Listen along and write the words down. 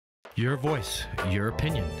Your voice, your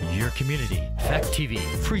opinion, your community. Fact TV,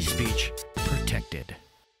 free speech protected.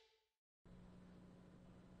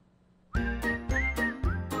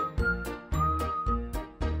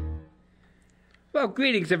 Well,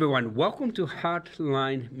 greetings, everyone. Welcome to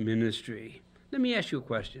Heartline Ministry. Let me ask you a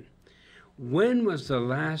question. When was the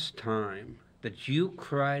last time that you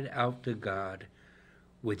cried out to God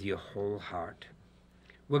with your whole heart?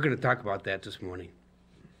 We're going to talk about that this morning.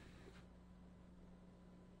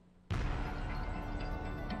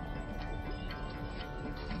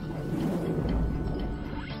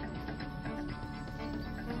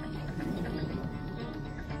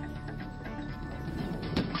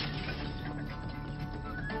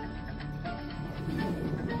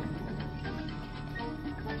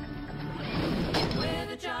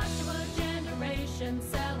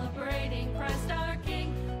 Celebrating Christ our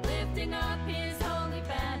King, lifting up his holy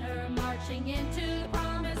banner, marching into the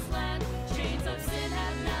promised land. Chains of sin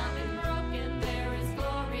have now been broken. There is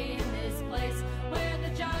glory in this place, where the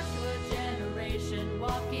Joshua generation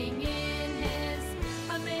walking in his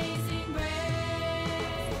amazing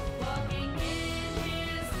grace, walking in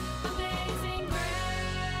his amazing grace.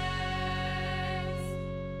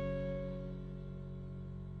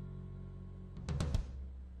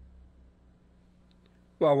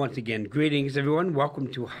 Well, once again, greetings, everyone.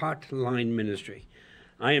 Welcome to Heartline Ministry.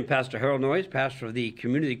 I am Pastor Harold Noyes, pastor of the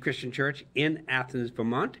Community Christian Church in Athens,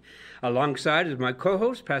 Vermont. Alongside is my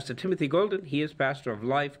co-host, Pastor Timothy Golden. He is pastor of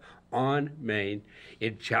Life on Main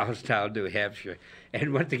in Charlestown, New Hampshire.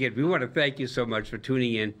 And once again, we want to thank you so much for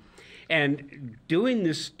tuning in and doing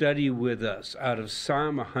this study with us out of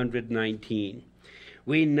Psalm 119.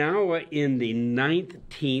 We now are in the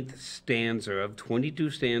 19th stanza of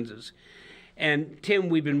 22 stanzas. And Tim,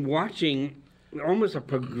 we've been watching almost a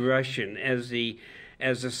progression as the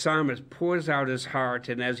psalmist pours out his heart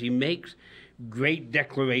and as he makes great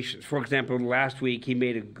declarations. For example, last week he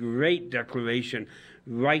made a great declaration,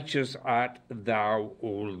 "Righteous art thou, O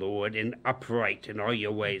Lord, and upright in all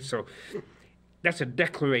your ways." So that's a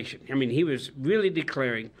declaration. I mean, he was really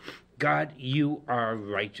declaring, God, you are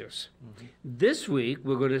righteous. Mm-hmm. This week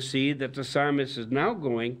we're going to see that the psalmist is now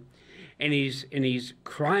going and he's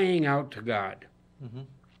crying out to God. Mm-hmm.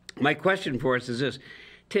 My question for us is this.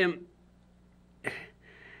 Tim,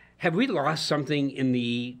 have we lost something in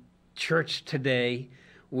the church today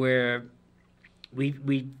where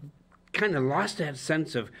we kind of lost that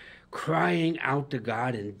sense of crying out to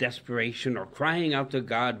God in desperation or crying out to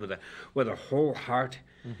God with a whole heart?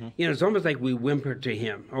 Mm-hmm. You know, it's almost like we whimper to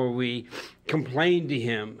him or we complain to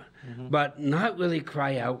him, mm-hmm. but not really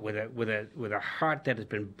cry out with a heart that has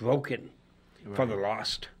been broken for the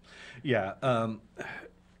lost. Yeah,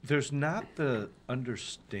 there's not the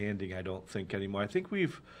understanding, I don't think, anymore. I think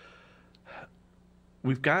we've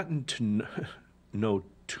gotten to know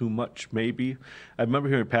too much, maybe. I remember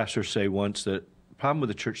hearing a pastor say once that the problem with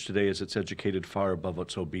the church today is it's educated far above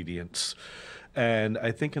its obedience. And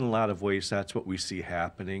I think in a lot of ways that's what we see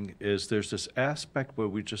happening, is there's this aspect where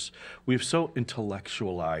we've so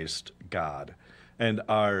intellectualized God and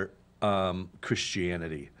our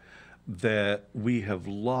Christianity that we have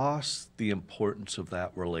lost the importance of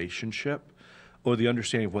that relationship or the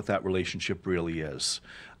understanding of what that relationship really is.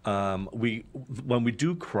 When we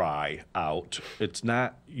do cry out, it's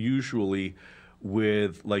not usually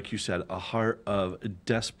with, like you said, a heart of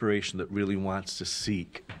desperation that really wants to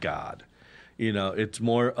seek God. You know, it's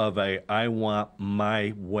more of I want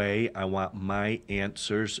my way, I want my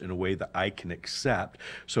answers in a way that I can accept.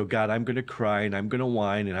 So, God, I'm going to cry and I'm going to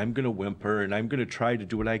whine and I'm going to whimper and I'm going to try to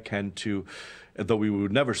do what I can to, though we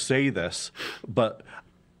would never say this, but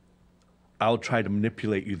I'll try to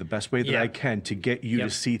manipulate you the best way that I can to get you to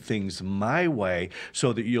see things my way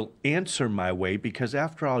so that you'll answer my way, because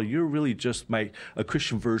after all, you're really just a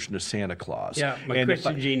Christian version of Santa Claus. Yeah, my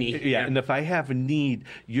Christian genie. Yeah, and if I have a need,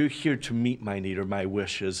 you're here to meet my need or my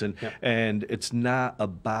wishes. And it's not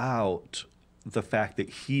about the fact that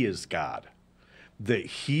he is God, that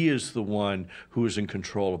he is the one who is in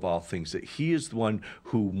control of all things, that he is the one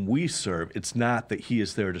whom we serve. It's not that he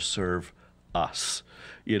is there to serve us,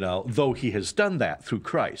 you know, though he has done that through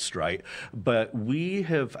Christ, right? But we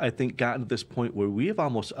have, I think, gotten to this point where we have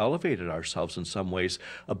almost elevated ourselves in some ways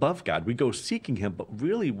above God. We go seeking him, but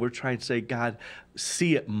really we're trying to say, God,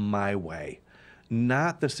 see it my way.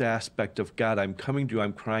 Not this aspect of, God, I'm coming to you,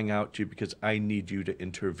 I'm crying out to you because I need you to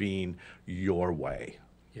intervene your way.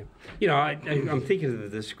 Yeah. You know, I'm thinking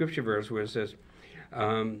of the scripture verse where it says,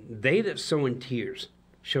 they that sow in tears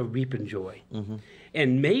shall reap in joy. Mm-hmm.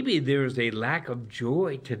 And maybe there is a lack of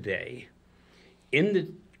joy today in the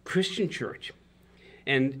Christian church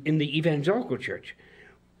and in the evangelical church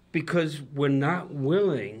because we're not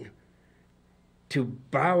willing to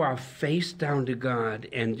bow our face down to God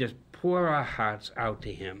and just pour our hearts out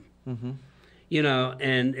to Him. Mm-hmm. You know,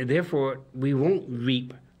 and therefore we won't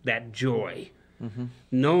reap that joy,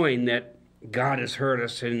 knowing that God has heard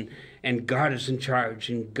us and God is in charge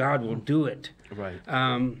and God will do it. Right.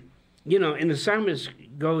 You know, and the psalmist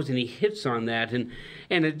goes and he hits on that, and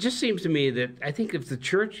it just seems to me that I think if the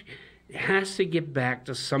church has to get back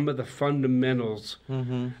to some of the fundamentals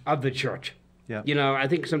of the church. Yeah. You know, I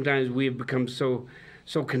think sometimes we've become so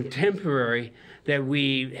contemporary that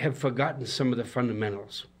we have forgotten some of the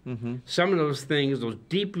fundamentals. Some of those things, those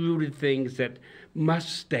deep-rooted things that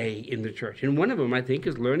must stay in the church. And one of them, I think,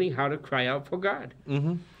 is learning how to cry out for God.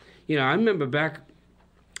 You know, I remember back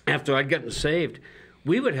after I'd gotten saved,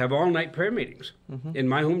 we would have all-night prayer meetings in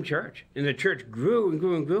my home church. And the church grew and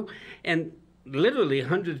grew and grew. And literally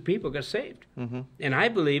hundreds of people got saved. And I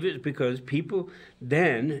believe it's because people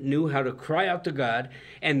then knew how to cry out to God,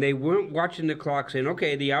 and they weren't watching the clock saying,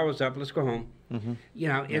 okay, the hour's up, let's go home. You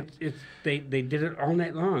know, they did it all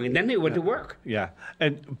night long, and then they went to work. Yeah,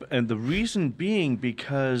 and the reason being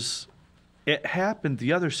because it happened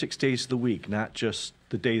the other 6 days of the week, not just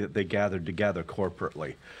the day that they gathered together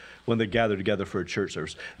corporately. When they gathered together for a church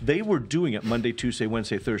service, they were doing it Monday, Tuesday,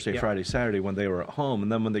 Wednesday, Thursday, Friday, Saturday when they were at home.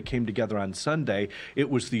 And then when they came together on Sunday,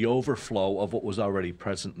 it was the overflow of what was already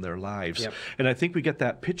present in their lives. And I think we get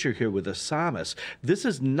that picture here with the psalmist. This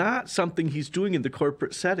is not something he's doing in the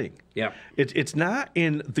corporate setting. It's not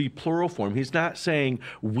in the plural form. He's not saying,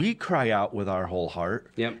 we cry out with our whole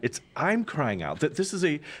heart. It's, I'm crying out. That this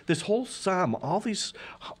is this whole psalm, all these...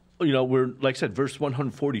 You know, we're, like I said, verse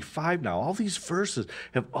 145 now. All these verses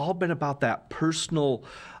have all been about that personal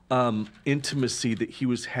intimacy that he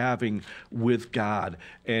was having with God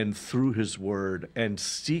and through his word and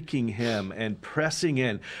seeking him and pressing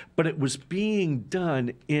in. But it was being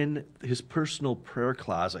done in his personal prayer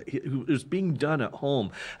closet. It was being done at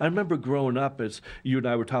home. I remember growing up, as you and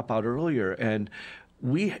I were talking about earlier, and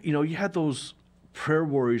we, you know, you had those prayer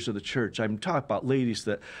warriors of the church. I'm talking about ladies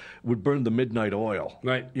that would burn the midnight oil.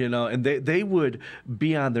 Right. You know, and they would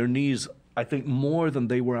be on their knees, I think, more than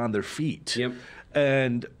they were on their feet.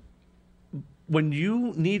 And when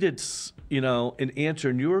you needed, you know, an answer,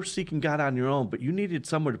 and you were seeking God on your own, but you needed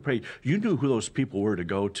someone to pray, you knew who those people were to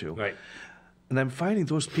go to. Right. And I'm finding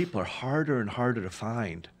those people are harder and harder to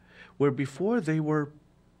find, where before they were,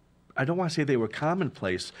 I don't want to say they were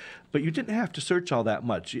commonplace, but you didn't have to search all that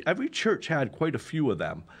much. Every church had quite a few of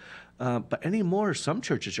them. But anymore, some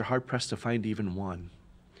churches are hard-pressed to find even one.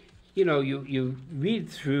 You know, you read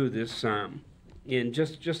through this psalm in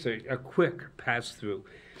just a quick pass-through.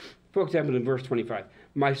 For example, in verse 25,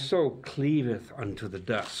 my soul cleaveth unto the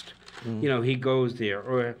dust. You know, he goes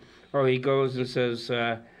there. Or he goes and says,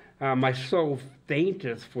 my soul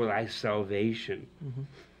fainteth for thy salvation.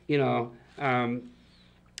 You know,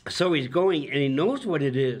 so he's going, and he knows what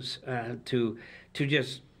it is to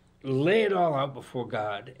just lay it all out before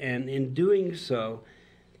God. And in doing so,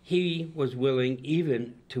 he was willing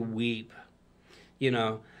even to weep. You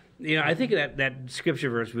know, I think that scripture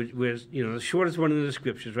verse was, you know, the shortest one in the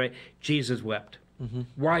scriptures, right? Jesus wept.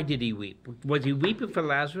 Why did he weep? Was he weeping for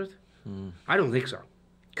Lazarus? I don't think so,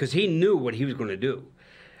 because he knew what he was going to do.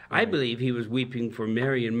 I believe he was weeping for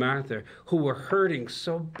Mary and Martha, who were hurting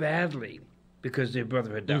so badly because their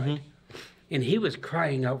brother had died. And he was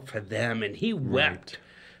crying out for them, and he wept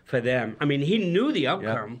for them. I mean, he knew the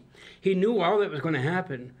outcome. He knew all that was going to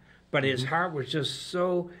happen, but his heart was just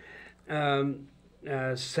so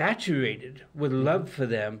saturated with love for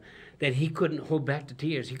them that he couldn't hold back the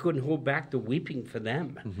tears. He couldn't hold back the weeping for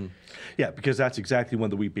them. Yeah, because that's exactly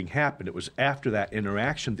when the weeping happened. It was after that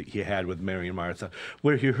interaction that he had with Mary and Martha,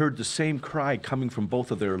 where he heard the same cry coming from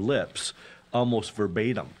both of their lips, almost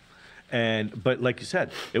verbatim. But like you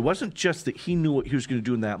said, it wasn't just that he knew what he was going to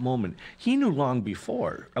do in that moment. He knew long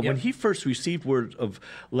before. When he first received word of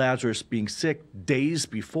Lazarus being sick days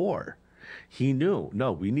before, he knew,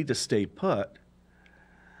 no, we need to stay put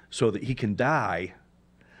so that he can die,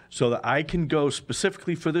 so that I can go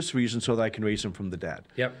specifically for this reason, so that I can raise him from the dead.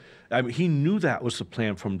 I mean, he knew that was the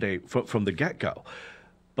plan from the get-go.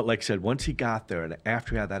 But like I said, once he got there and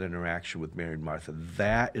after he had that interaction with Mary and Martha,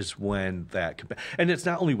 that is when and it's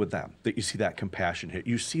not only with them that you see that compassion hit.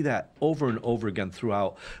 You see that over and over again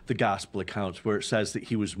throughout the gospel accounts where it says that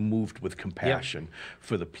he was moved with compassion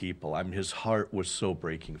for the people. I mean, his heart was so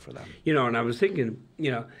breaking for them. You know, and I was thinking,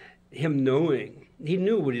 you know, him knowing, he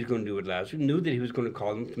knew what he was going to do with Lazarus, knew that he was going to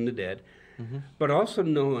call him from the dead, but also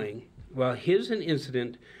knowing, well, here's an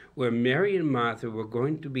incident where Mary and Martha were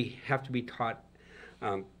going to have to be taught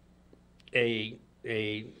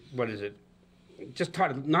just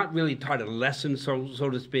taught, not really taught a lesson, so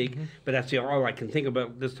to speak, but that's all I can think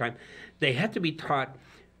about this time. They had to be taught,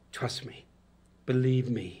 trust me, believe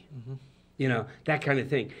me, you know, that kind of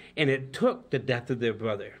thing. And it took the death of their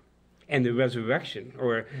brother and the resurrection,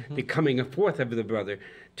 or the coming forth of the brother,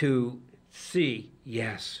 to see,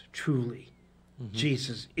 yes, truly,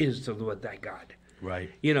 Jesus is the Lord thy God. Right.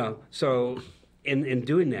 You know, so in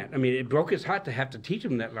doing that, I mean, it broke his heart to have to teach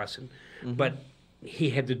him that lesson, but he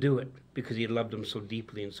had to do it because he loved him so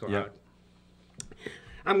deeply and so hard.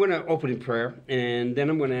 I'm going to open in prayer, and then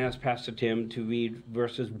I'm going to ask Pastor Tim to read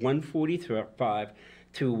verses 145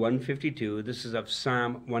 to 152. This is of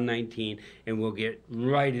Psalm 119, and we'll get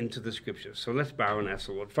right into the scriptures. So let's bow and ask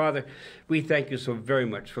the Lord. Father, we thank you so very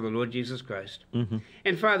much for the Lord Jesus Christ.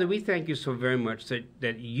 And Father, we thank you so very much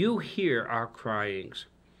that you hear our cryings.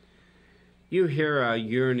 You hear our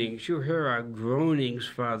yearnings. You hear our groanings,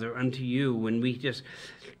 Father, unto you when we just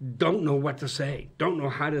don't know what to say, don't know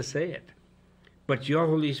how to say it. But your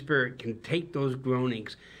Holy Spirit can take those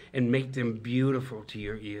groanings and make them beautiful to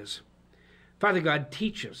your ears. Father God,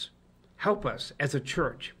 teach us, help us as a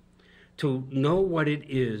church to know what it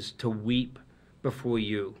is to weep before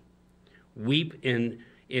you. Weep in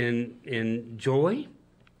joy,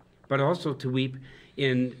 but also to weep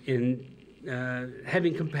in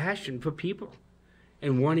having compassion for people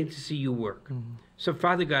and wanting to see you work. So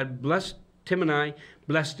Father God, bless Tim and I,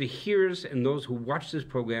 bless the hearers and those who watch this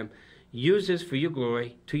program. Use this for your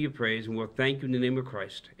glory, to your praise, and we'll thank you in the name of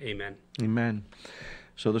Christ. Amen. Amen.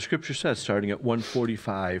 So the scripture says, starting at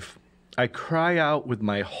 145, I cry out with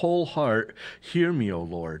my whole heart, hear me, O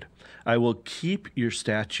Lord. I will keep your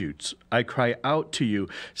statutes. I cry out to you,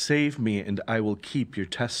 save me, and I will keep your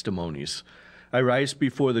testimonies. I rise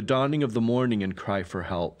before the dawning of the morning and cry for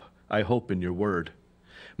help. I hope in your word.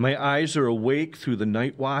 My eyes are awake through the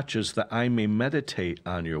night watches that I may meditate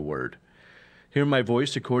on your word. Hear my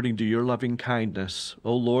voice according to your loving kindness.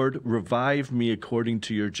 O Lord, revive me according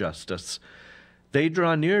to your justice. They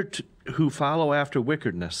draw near who follow after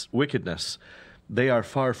wickedness. They are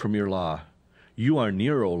far from your law. You are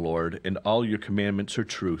near, O Lord, and all your commandments are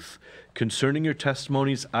truth. Concerning your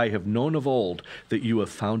testimonies, I have known of old that you have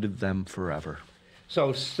founded them forever.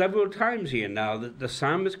 So several times here now, the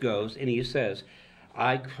psalmist goes and he says,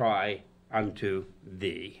 I cry unto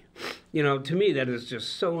thee. You know, to me, that is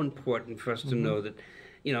just so important for us to know that,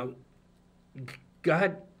 you know,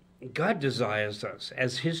 God desires us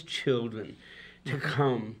as his children to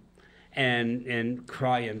come and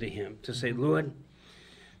cry unto him, to say, Lord,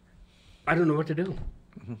 I don't know what to do.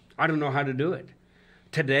 I don't know how to do it.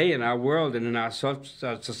 Today in our world and in our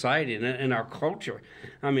society and in our culture,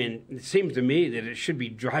 I mean, it seems to me that it should be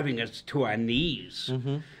driving us to our knees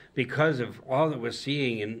because of all that we're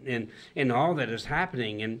seeing and all that is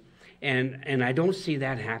happening. And I don't see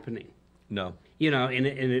that happening. No. You know, and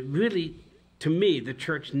it really, to me, the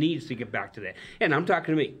church needs to get back to that. And I'm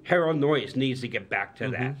talking to me. Harold Noyes needs to get back to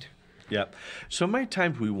that. Yep. So many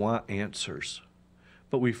times we want answers,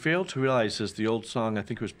 but we fail to realize, as the old song, I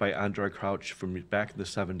think it was by Andre Crouch from back in the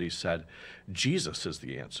 70s, said, Jesus is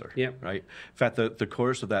the answer. Yep. Right? In fact, the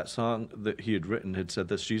chorus of that song that he had written had said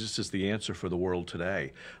this, Jesus is the answer for the world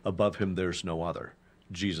today. Above him, there's no other.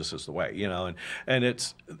 Jesus is the way, you know, and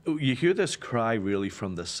it's, you hear this cry really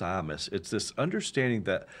from the psalmist. It's this understanding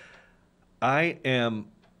that I am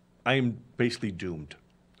basically doomed.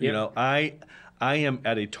 You know, I am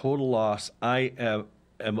at a total loss. I am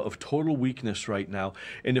of total weakness right now.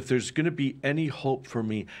 And if there's going to be any hope for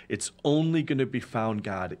me, it's only going to be found,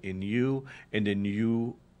 God, in you and in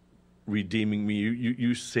you redeeming me,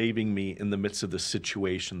 you saving me in the midst of the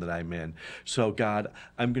situation that I'm in. So, God,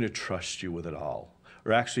 I'm going to trust you with it all.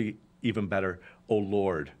 Or actually, even better, oh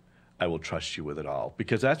Lord, I will trust you with it all.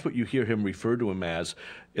 Because that's what you hear him refer to him as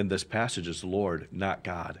in this passage, is Lord, not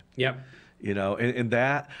God. Yep. You know, and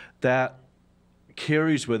that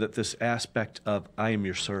carries with it this aspect of I am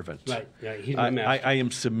your servant. Right. Yeah, he's my master. I am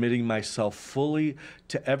submitting myself fully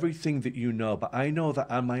to everything that you know, but I know that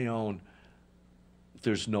on my own,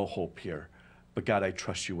 there's no hope here. But God, I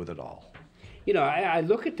trust you with it all. You know, I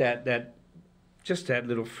look at that just that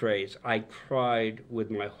little phrase, I cried with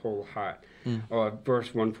my whole heart. Or verse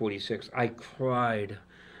 146, I cried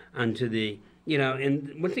unto thee. You know,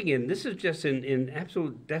 and once again, this is just in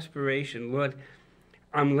absolute desperation. Lord,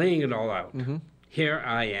 I'm laying it all out. Here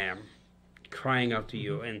I am, crying out to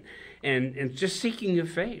you, and just seeking your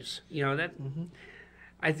face. You know, that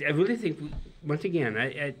I really think, once again,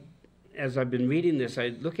 I as I've been reading this, I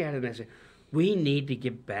look at it and I say, we need to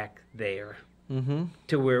get back there.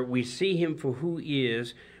 To where we see him for who he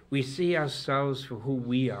is, we see ourselves for who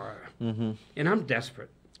we are. And I'm desperate.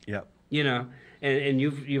 Yep. You know, and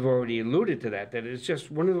you've already alluded to that it's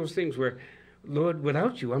just one of those things where, Lord,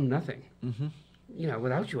 without you, I'm nothing.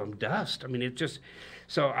 Without you, I'm dust. I mean, it just,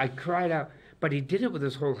 so I cried out, but he did it with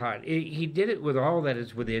his whole heart. He did it with all that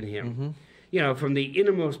is within him, from the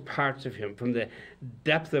innermost parts of him, from the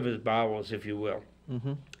depth of his bowels, if you will.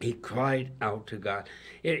 He cried out to God.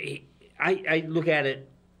 I look at it,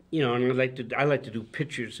 and I like to do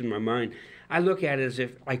pictures in my mind. I look at it as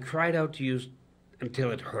if I cried out to you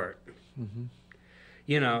until it hurt, and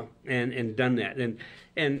done that.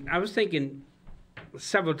 And I was thinking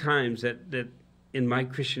several times that in my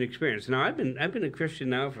Christian experience. Now I've been a Christian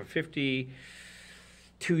now for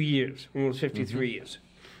 52 years, almost 53 years,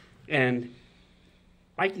 and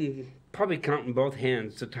I can probably count in both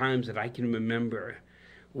hands the times that I can remember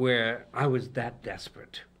where I was that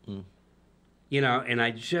desperate, and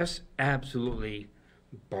I just absolutely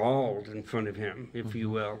bawled in front of him, if you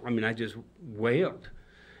will. I mean, I just wailed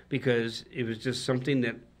because it was just something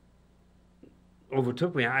that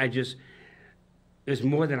overtook me. It was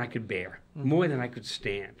more than I could bear, more than I could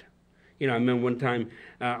stand. I remember one time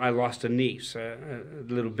I lost a niece, a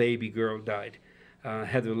little baby girl died,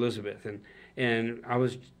 Heather Elizabeth, and I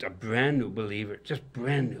was a brand new believer, just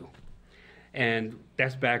brand new. And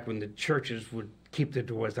that's back when the churches would keep the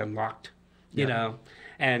doors unlocked,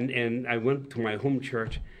 and I went to my home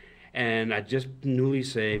church, and I just newly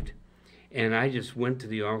saved, and I just went to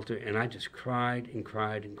the altar, and I just cried and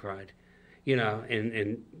cried and cried,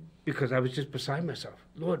 and because I was just beside myself.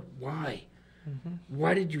 Lord, why?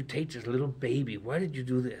 Why did you take this little baby? Why did you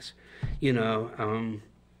do this? And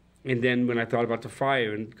then when I thought about the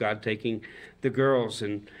fire and God taking the girls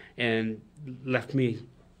and left me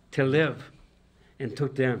to live and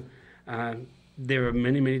took them, there were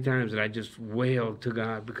many, many times that I just wailed to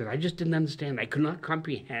God because I just didn't understand. I could not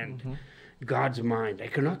comprehend God's mind. I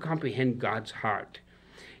could not comprehend God's heart.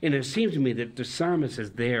 And it seems to me that the psalmist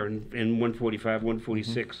is there in 145,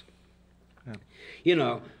 146.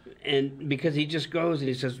 And because he just goes and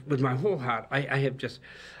he says, with my whole heart,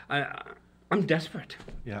 I'm desperate.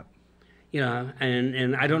 Yeah.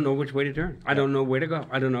 And I don't know which way to turn. I don't know where to go.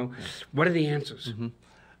 I don't know. What are the answers?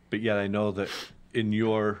 But yet I know that in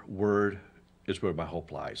your word is where my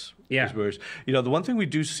hope lies. Yeah. The one thing we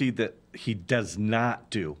do see that he does not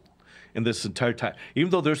do in this entire time, even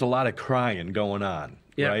though there's a lot of crying going on,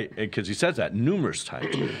 right? Because he says that numerous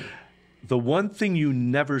times. The one thing you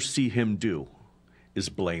never see him do is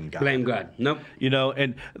blame God. Blame God. Nope.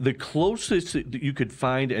 And the closest that you could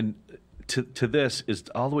find and to this is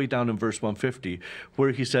all the way down in verse 150,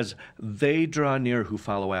 where he says, "They draw near who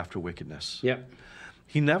follow after wickedness." Yep.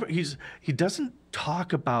 He doesn't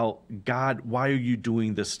talk about, God, why are you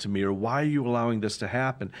doing this to me, or why are you allowing this to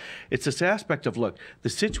happen? It's this aspect of, look, the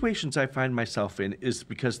situations I find myself in is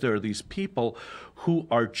because there are these people who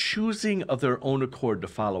are choosing of their own accord to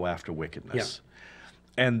follow after wickedness.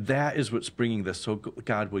 Yeah. And that is what's bringing this. So,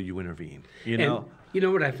 God, will you intervene? And you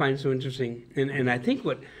know what I find so interesting? And I think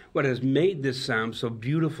what has made this psalm so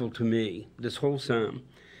beautiful to me, this whole psalm,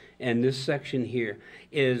 and this section here,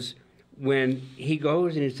 is when he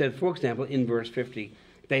goes and he said, for example, in verse 50,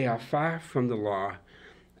 they are far from the law.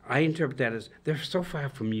 I interpret that as they're so far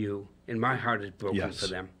from you, and my heart is broken for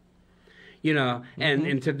them.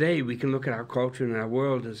 And today we can look at our culture and our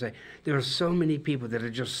world and say, there are so many people that are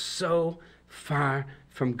just so far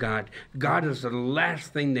from God. God is the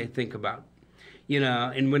last thing they think about.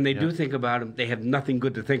 And when they do think about him, they have nothing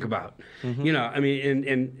good to think about.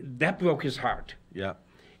 And that broke his heart. Yeah.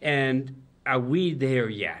 And are we there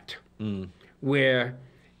yet? Where,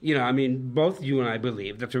 both you and I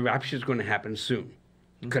believe that the rapture is going to happen soon.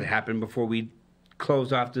 Could happen before we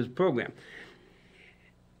close off this program.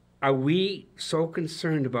 Are we so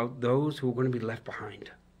concerned about those who are going to be left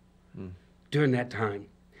behind during that time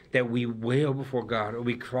that we wail before God or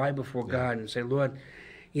we cry before God and say, Lord,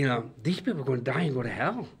 these people are going to die and go to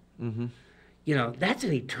hell. That's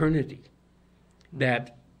an eternity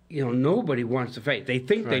that nobody wants to face. They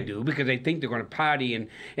think they do because they think they're going to party and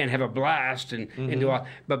have a blast and do all.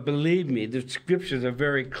 But believe me, the scriptures are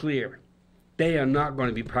very clear. They are not going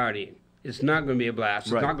to be partying. It's not going to be a blast.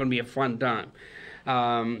 It's not going to be a fun time.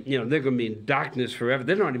 They're going to be in darkness forever.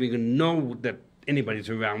 They're not even going to know that anybody's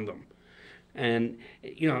around them. And,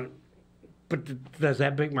 but does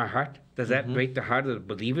that break my heart? Does that break the heart of the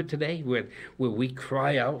believer today where we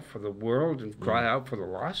cry out for the world and cry out for the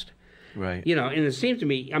lost? Right. And it seems to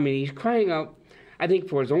me, he's crying out, I think,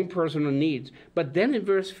 for his own personal needs. But then in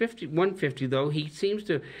verse 150, though, he seems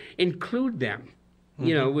to include them.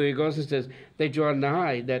 Where he goes and says, they draw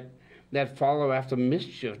nigh that follow after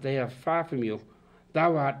mischief. They are far from you.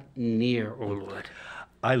 Thou art near, O Lord.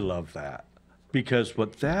 I love that. Because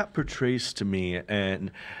what that portrays to me,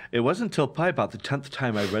 and it wasn't until probably about the 10th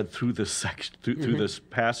time I read through this section, through this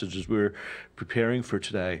passage as we were preparing for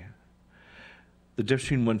today, the difference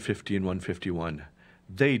between 150 and 151,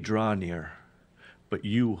 they draw near, but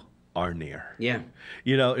you are near. Yeah.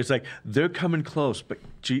 You know, it's like they're coming close,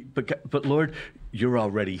 but Lord, you're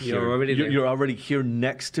already here. You're already there. You're already here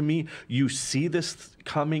next to me. You see this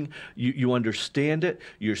coming. You understand it.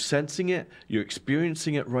 You're sensing it. You're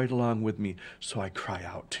experiencing it right along with me. So I cry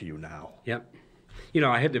out to you now. Yep. You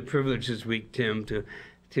know, I had the privilege this week, Tim,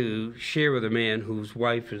 to share with a man whose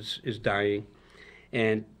wife is dying,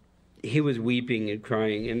 and he was weeping and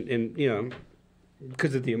crying, and you know,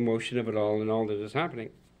 because of the emotion of it all and all that is happening.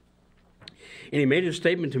 And he made a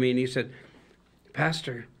statement to me, and he said,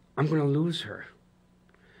 Pastor, I'm going to lose her.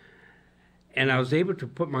 And I was able to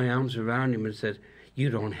put my arms around him and said, you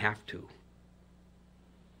don't have to.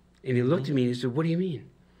 And he looked at me and he said, what do you mean?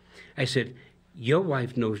 I said, your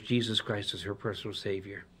wife knows Jesus Christ as her personal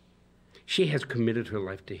Savior. She has committed her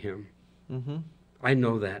life to him. Mm-hmm. I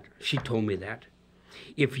know that. She told me that.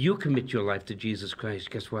 If you commit your life to Jesus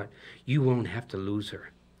Christ, guess what? You won't have to lose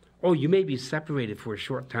her. Oh, you may be separated for a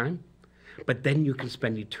short time, but then you can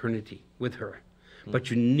spend eternity with her.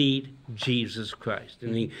 But you need Jesus Christ.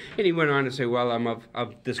 And he went on to say, well, I'm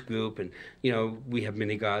of this group, and, you know, we have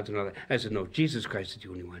many gods and all that. I said, no, Jesus Christ is the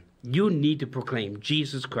only one. You need to proclaim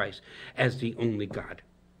Jesus Christ as the only God.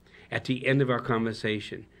 At the end of our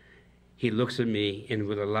conversation, he looks at me and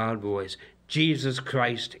with a loud voice, Jesus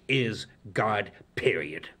Christ is God,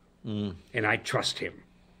 period. And I trust him.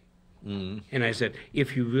 And I said,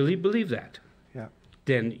 if you really believe that,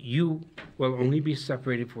 then you will only be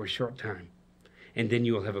separated for a short time. And then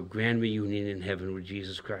you will have a grand reunion in heaven with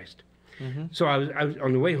Jesus Christ. So I was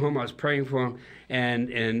on the way home, I was praying for him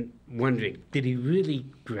and wondering, did he really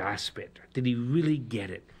grasp it? Did he really get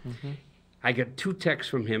it? I got 2 texts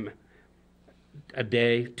from him a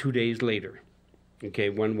day, 2 days later. Okay,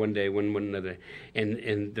 one day, one another.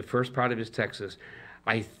 And the first part of his text is,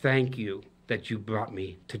 I thank you that you brought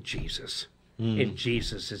me to Jesus. And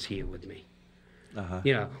Jesus is here with me.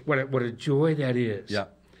 You know, what a joy that is. Yeah.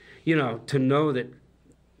 You know, to know that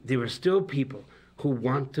there are still people who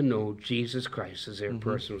want to know Jesus Christ as their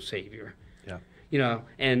personal Savior. Yeah. You know,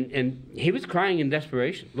 and he was crying in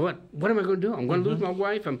desperation. Lord, what am I going to do? I'm going to lose my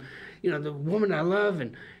wife. I'm, you know, the woman I love,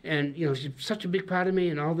 and you know, she's such a big part of me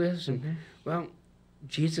and all this. And, well,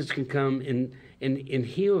 Jesus can come and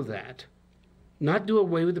heal that. Not do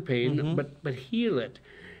away with the pain, but heal it.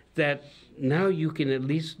 That now you can at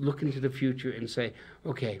least look into the future and say,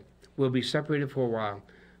 okay, we'll be separated for a while,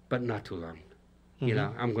 but not too long. You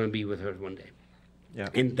know, I'm going to be with her one day. Yeah.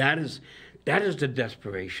 And that is the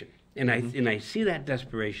desperation. And I see that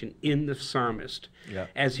desperation in the psalmist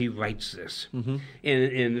as he writes this. And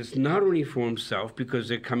it's not only for himself because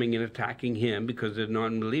they're coming and attacking him because they're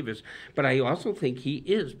non-believers, but I also think he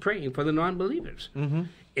is praying for the non-believers.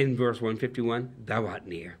 In verse 151, thou art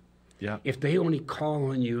near. Yeah. If they only call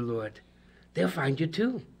on you, Lord, they'll find you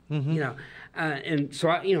too. You know, and so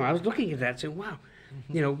I was looking at that, saying, "Wow,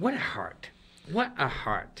 you know, what a heart! What a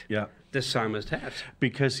heart!" Yeah. The psalmist has,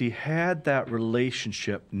 Because he had that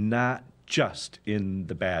relationship not just in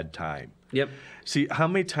the bad time. Yep. See, how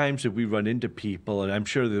many times have we run into people, and I'm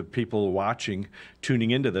sure the people watching,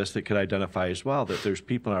 tuning into this, that could identify as well, that there's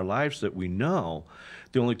people in our lives that we know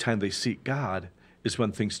the only time they seek God is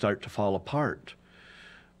when things start to fall apart.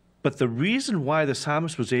 But the reason why the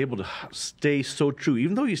psalmist was able to stay so true,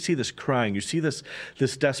 even though you see this crying, you see this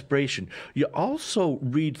desperation, you also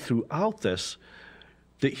read throughout this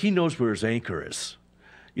that he knows where his anchor is.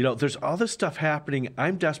 You know, there's all this stuff happening.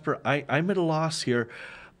 I'm desperate. I'm at a loss here.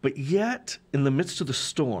 But yet, in the midst of the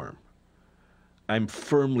storm, I'm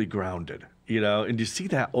firmly grounded. You know, and you see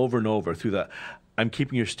that over and over through the, I'm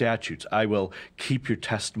keeping your statutes. I will keep your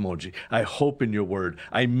testimony. I hope in your word.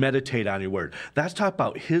 I meditate on your word. That's talking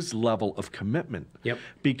about his level of commitment. Yep.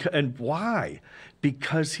 And why?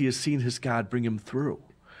 Because he has seen his God bring him through.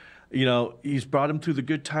 You know, he's brought him through the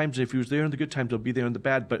good times. If he was there in the good times, he'll be there in the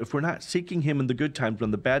bad. But if we're not seeking him in the good times,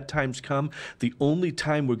 when the bad times come, the only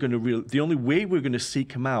way we're going to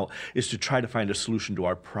seek him out is to try to find a solution to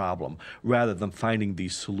our problem, rather than finding the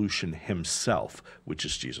solution himself, which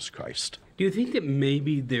is Jesus Christ. Do you think that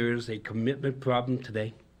maybe there's a commitment problem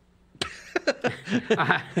today?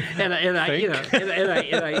 I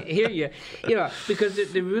hear you. You know, because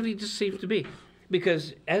there really just seems to be.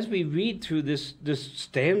 Because as we read through this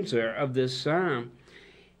stanza of this psalm,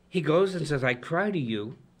 he goes and says, I cry to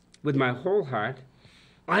you with my whole heart.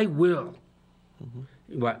 I will,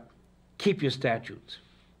 what? Keep your statutes.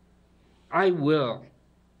 I will,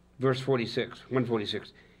 verse 46,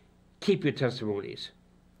 146, keep your testimonies.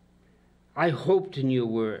 I hoped in your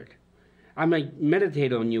word. I might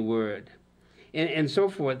meditate on your word, and so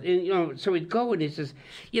forth. And so he'd go and he says,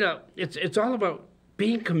 it's all about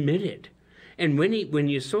being committed. And when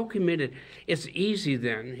you're so committed, it's easy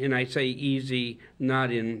then. And I say easy,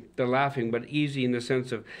 not in the laughing, but easy in the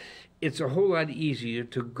sense of it's a whole lot easier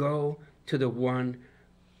to go to the one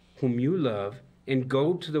whom you love and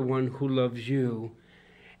go to the one who loves you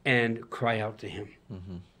and cry out to him.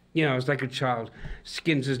 Mm-hmm. It's like a child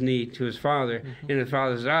skins his knee to his father, and his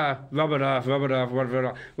father says, rub it off,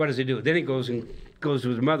 what does he do? Then he goes to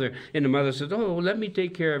his mother, and the mother says, oh, let me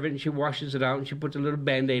take care of it, and she washes it out, and she puts a little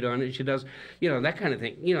Band-Aid on it, and she does, that kind of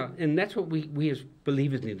thing. And that's what we as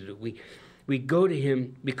believers need to do. We go to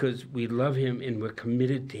him because we love him, and we're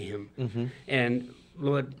committed to him. Mm-hmm. And,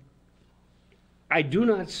 Lord, I do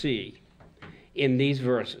not see in these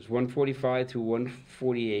verses, 145 through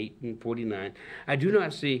 148 and 49, I do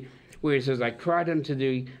not see where it says, I cried unto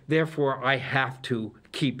thee, therefore I have to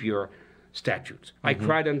keep your statutes. Mm-hmm. I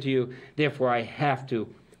cried unto you, therefore I have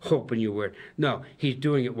to hope in your word. No, he's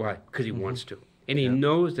doing it, why? Because he wants to. And he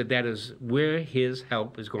knows that is where his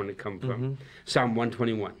help is going to come from. Mm-hmm. Psalm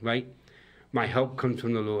 121, right? My help comes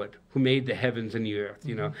from the Lord, who made the heavens and the earth.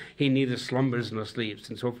 He neither slumbers nor sleeps,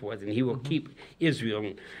 and so forth, and he will keep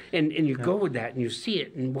Israel. And you go with that, and you see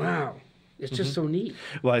it, and wow, it's just so neat.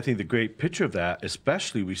 Well, I think the great picture of that,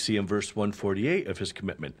 especially we see in verse 148 of his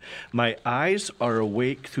commitment. My eyes are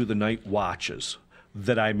awake through the night watches,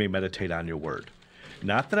 that I may meditate on your word.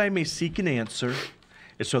 Not that I may seek an answer,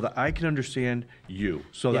 it's so that I can understand you,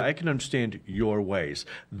 so that I can understand your ways.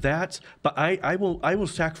 But I will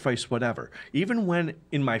sacrifice whatever. Even when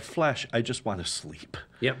in my flesh I just want to sleep.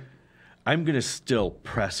 Yep. I'm going to still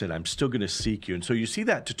press it. I'm still going to seek you. And so you see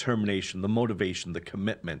that determination, the motivation, the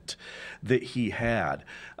commitment that he had.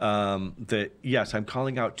 That, yes, I'm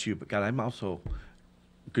calling out to you, but God, I'm also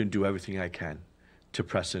going to do everything I can to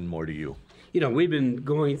press in more to you. We've been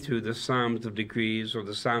going through the Psalms of Degrees or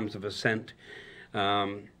the Psalms of Ascent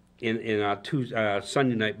in our two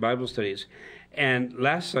Sunday night Bible studies. And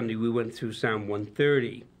last Sunday we went through Psalm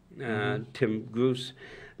 130. Tim Gruss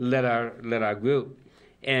led our group.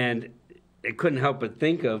 And I couldn't help but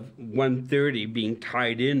think of 130 being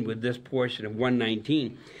tied in with this portion of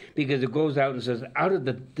 119, because it goes out and says, out of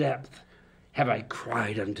the depth have I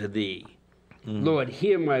cried unto thee. Lord,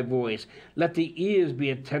 hear my voice. Let the ears be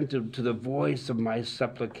attentive to the voice of my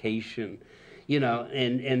supplication.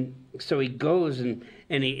 And so he goes and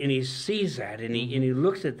he sees that, and he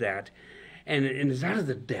looks at that, and it's out of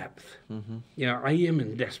the depth. I am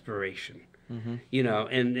in desperation.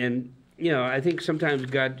 And I think sometimes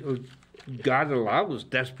God allows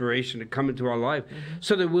desperation to come into our life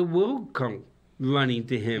so that we will come running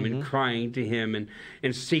to him and crying to him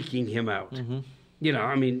and seeking him out.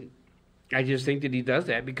 I just think that he does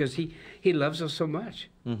that because he loves us so much.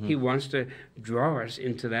 He wants to draw us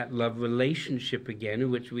into that love relationship again,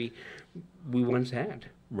 in which we once had.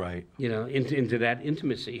 Right. Into that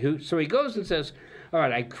intimacy. So he goes and says, all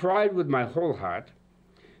right, I cried with my whole heart.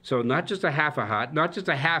 So not just a half a heart, not just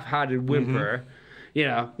a half-hearted whimper.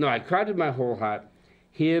 No, I cried with my whole heart.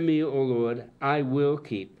 Hear me, O Lord, I will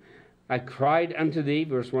keep. I cried unto thee,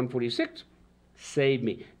 verse 146, save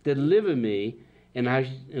me, deliver me, and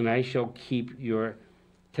I shall keep your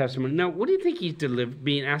testimony. Now, what do you think he's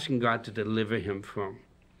asking God to deliver him from?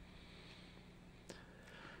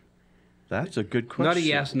 That's a good question. Not a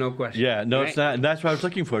yes/no question. Yeah, no, right? It's not. And that's what I was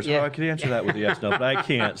looking for. So I could answer that with a yes/no, but I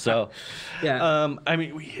can't. So,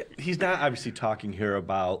 he's not obviously talking here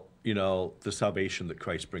about the salvation that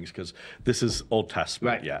Christ brings, because this is Old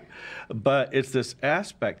Testament, right. But it's this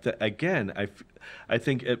aspect that, again, I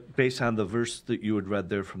think based on the verse that you had read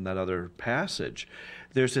there from that other passage,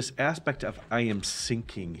 there's this aspect of I am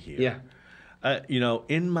sinking here. Yeah.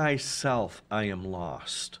 In myself I am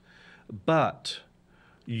lost, but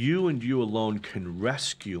you and you alone can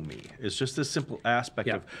rescue me. It's just this simple aspect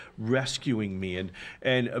of rescuing me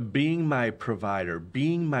and being my provider,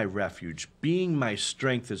 being my refuge, being my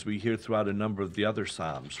strength, as we hear throughout a number of the other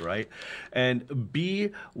Psalms, right? And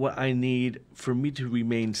be what I need for me to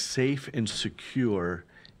remain safe and secure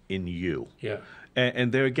in you. Yeah.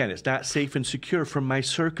 And there again, it's not safe and secure from my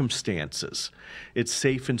circumstances. It's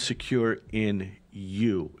safe and secure in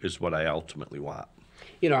you is what I ultimately want.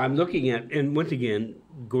 I'm looking at, and once again,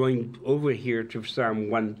 going over here to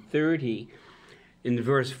Psalm 130, in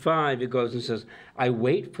verse 5, it goes and says, I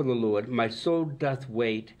wait for the Lord, my soul doth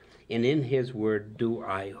wait, and in his word do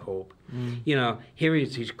I hope. Here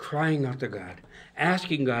he's crying out to God,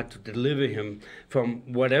 asking God to deliver him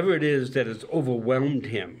from whatever it is that has overwhelmed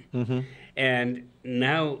him. And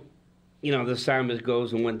now the psalmist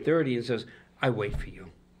goes in 130 and says, I wait for you.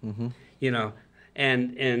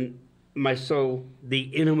 And my soul, the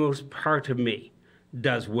innermost part of me,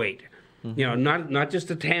 does wait. Not just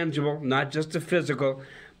the tangible, not just the physical,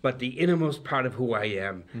 but the innermost part of who I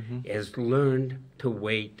am has learned to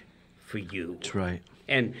wait for you. That's right.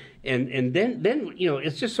 And then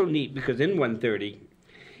it's just so neat, because in 130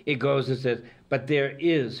 it goes and says, but there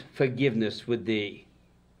is forgiveness with thee,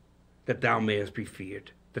 that thou mayest be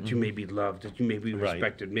feared, that you may be loved, that you may be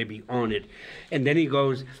respected, may be honored. And then he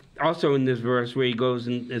goes also in this verse where he goes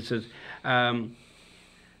and it says,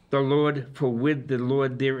 the Lord, for with the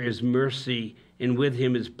Lord there is mercy, and with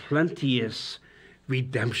him is plenteous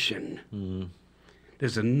redemption.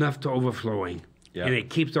 There's enough to overflowing. Yeah. And it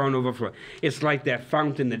keeps on overflowing. It's like that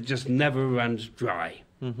fountain that just never runs dry.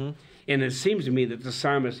 And it seems to me that the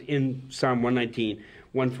psalmist in Psalm 119,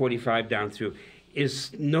 145 down through,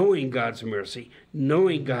 is knowing God's mercy,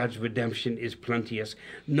 knowing God's redemption is plenteous,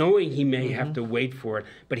 knowing he may have to wait for it,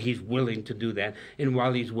 but he's willing to do that. And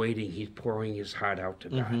while he's waiting, he's pouring his heart out to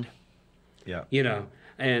God. Yeah.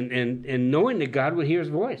 And knowing that God will hear his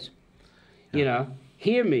voice.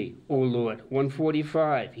 Hear me, O Lord,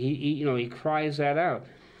 145. He cries that out.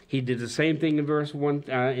 He did the same thing in verse 1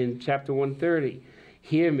 in chapter 130.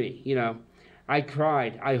 Hear me, I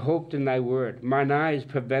cried, I hoped in thy word. Mine eyes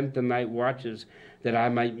prevent the night watches, that I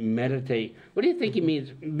might meditate. What do you think he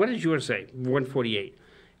means? What does yours say? 148.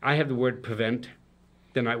 I have the word prevent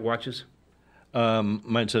the night watches.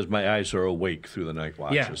 Mine says my eyes are awake through the night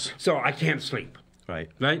watches. Yeah. So I can't sleep. Right?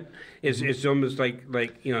 It's almost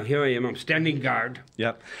like here I am, I'm standing guard.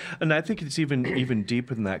 Yep. And I think it's even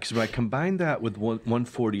deeper than that, because when I combine that with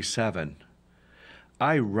 147,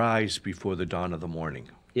 I rise before the dawn of the morning.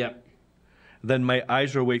 Yep. Then my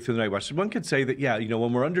eyes are awake through the night watches. One could say that,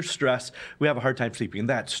 when we're under stress, we have a hard time sleeping, and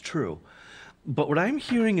that's true. But what I'm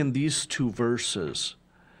hearing in these two verses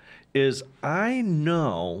is I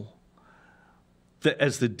know that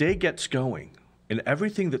as the day gets going and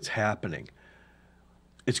everything that's happening,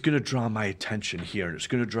 it's going to draw my attention here, and it's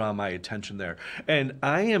going to draw my attention there. And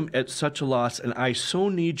I am at such a loss, and I so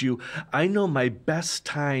need you. I know my best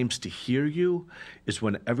times to hear you is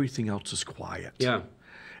when everything else is quiet. Yeah.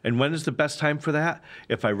 And when is the best time for that?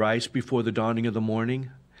 If I rise before the dawning of the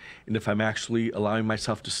morning, and if I'm actually allowing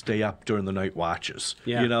myself to stay up during the night watches.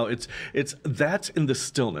 Yeah. It's that's in the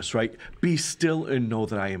stillness, right? Be still and know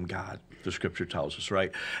that I am God, the scripture tells us,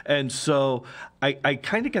 right? And so I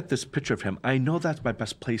kind of get this picture of him. I know that's my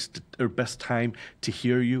best place or best time to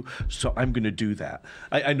hear you, so I'm going to do that.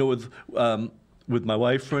 I know with my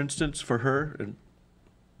wife, for instance, for her, and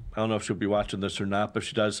I don't know if she'll be watching this or not, but if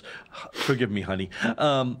she does, forgive me, honey.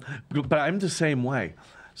 But I'm the same way.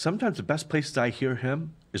 Sometimes the best places I hear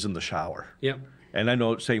him is in the shower. Yep. And I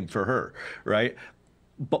know it's same for her, right?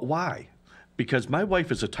 But why? Because my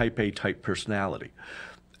wife is a type A type personality.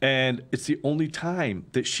 And it's the only time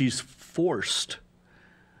that she's forced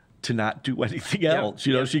to not do anything else.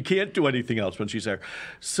 She can't do anything else when she's there.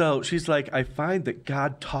 So she's like, I find that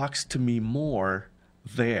God talks to me more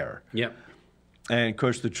there. Yep. And of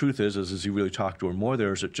course, the truth is he really talk to her more there?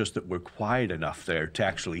 Or is it just that we're quiet enough there to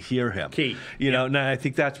actually hear him? Key. And I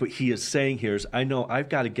think that's what he is saying here is I know I've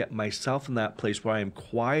got to get myself in that place where I am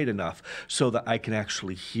quiet enough so that I can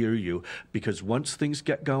actually hear you. Because once things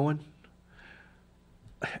get going,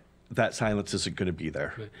 that silence isn't going to be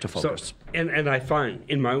there to focus. So, and I find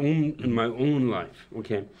in my own life,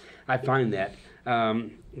 okay, I find that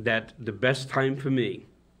that the best time for me.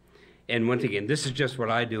 And once again, this is just what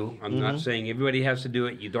I do. I'm not saying everybody has to do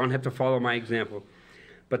it. You don't have to follow my example.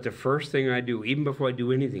 But the first thing I do, even before I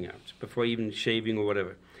do anything else, before even shaving or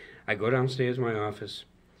whatever, I go downstairs to my office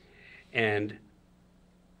and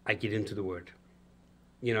I get into the Word.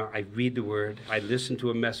 I read the Word. I listen to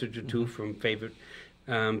a message or two from favorite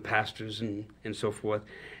pastors and so forth.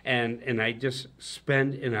 And I just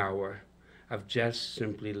spend an hour of just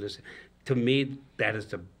simply listening. To me, that is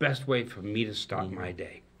the best way for me to start my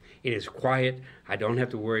day. It is quiet. I don't have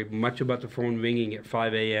to worry much about the phone ringing at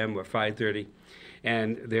 5 a.m. or 5:30,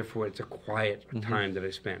 and therefore it's a quiet time that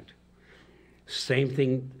I spend. Same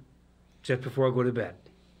thing just before I go to bed.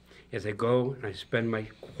 As I go and I spend my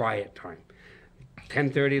quiet time.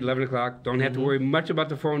 10:30, 11 o'clock, don't have to worry much about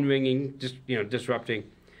the phone ringing, just, disrupting.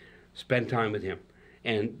 Spend time with him.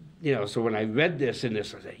 And, so when I read this and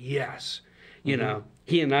this, I said, yes. You know,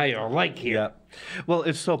 he and I are alike here. Yeah. Well,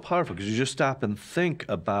 it's so powerful because you just stop and think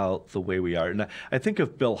about the way we are. And I think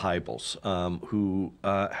of Bill Hybels, who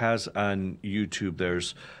has on YouTube,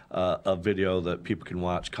 there's a video that people can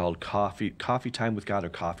watch called Coffee Time with God or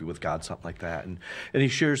Coffee with God, something like that. And he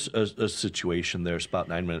shares a situation there. It's about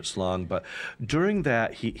 9 minutes long. But during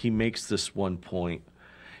that, he makes this one point.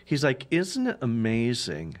 He's like, isn't it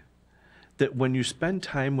amazing that when you spend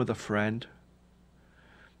time with a friend,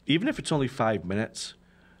 even if it's only 5 minutes,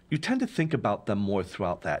 you tend to think about them more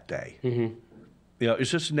throughout that day. You know, it's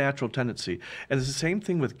just a natural tendency. And it's the same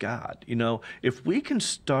thing with God. You know, if we can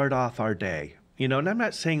start off our day, you know, and I'm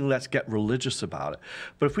not saying let's get religious about it,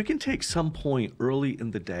 but if we can take some point early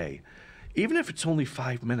in the day, even if it's only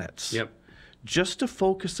 5 minutes, just to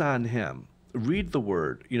focus on Him, read the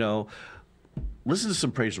Word, you know, listen to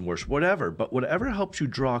some praise and worship, whatever, but whatever helps you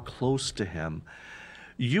draw close to Him,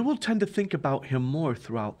 you will tend to think about Him more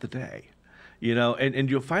throughout the day, you know, and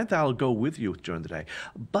you'll find that'll go with you during the day.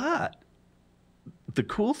 But the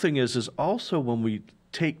cool thing is also when we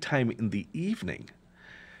take time in the evening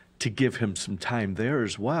to give Him some time there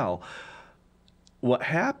as well, what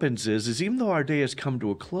happens is even though our day has come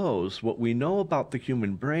to a close, what we know about the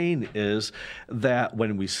human brain is that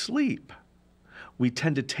when we sleep, we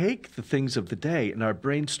tend to take the things of the day and our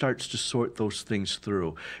brain starts to sort those things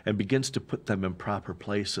through and begins to put them in proper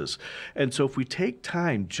places. And so if we take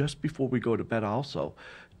time just before we go to bed also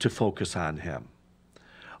to focus on Him,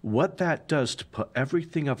 what that does to put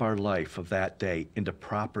everything of our life of that day into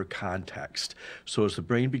proper context. So as the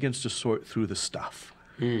brain begins to sort through the stuff,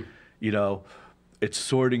 you know, it's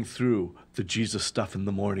sorting through the Jesus stuff in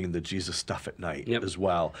the morning and the Jesus stuff at night as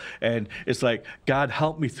well. And it's like, God,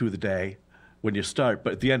 help me through the day when you start,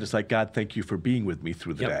 but at the end it's like, God, thank you for being with me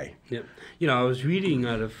through the day. You know, I was reading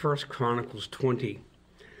out of 1 Chronicles 20,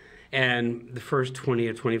 and the first 20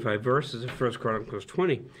 or 25 verses of 1 Chronicles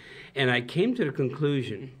 20, and I came to the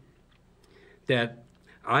conclusion that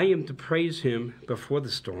I am to praise Him before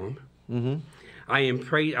the storm. I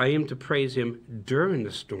am to praise Him during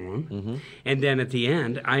the storm, and then at the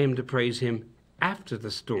end, I am to praise Him after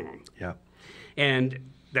the storm.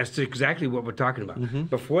 And that's exactly what we're talking about.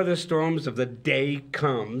 Before the storms of the day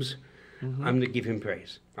comes, I'm to give Him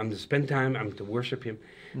praise. I'm to spend time, I'm to worship Him.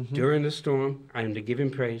 During the storm, I'm to give Him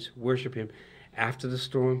praise, worship Him. After the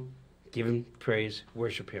storm, give Him praise,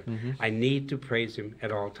 worship Him. I need to praise Him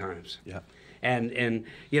at all times. And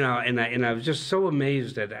you know, and I was just so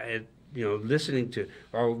amazed that you know, listening to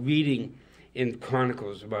or reading in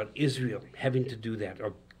Chronicles about Israel having to do that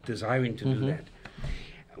or desiring to do that.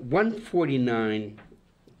 149,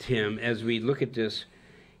 Tim, as we look at this,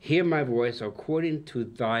 hear my voice according to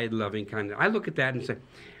thy loving kindness. I look at that and say,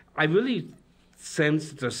 I really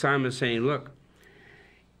sense the psalmist saying, look,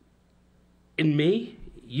 in me,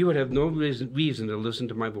 you would have no reason to listen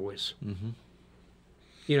to my voice.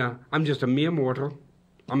 You know, I'm just a mere mortal.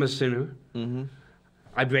 I'm a sinner.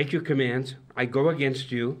 I break your commands. I go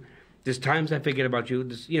against you. There's times I forget about you.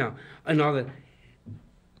 This, you know, and all that.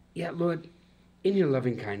 Yeah, Lord, in your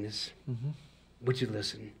loving kindness, would you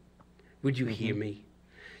listen? Would you hear me?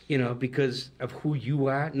 You know, because of who you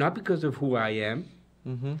are, not because of who I am,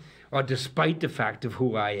 or despite the fact of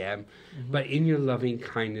who I am, but in your loving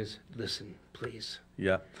kindness, listen, please.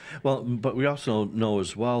 Well, but we also know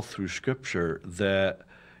as well through Scripture that,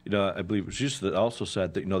 you know, I believe it was Jesus that also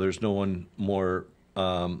said that, you know, there's no one more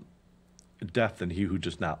deaf than he who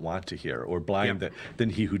does not want to hear, or blind than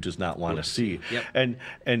he who does not want to see. And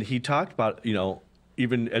he talked about, you know,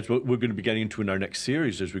 even as we're going to be getting into in our next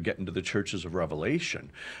series as we get into the churches of Revelation,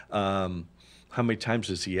 how many times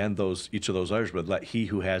does he end each of those letters with, let he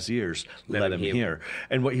who has ears, let him hear.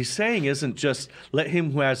 And what he's saying isn't just let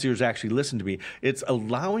him who has ears actually listen to me. It's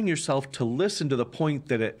allowing yourself to listen to the point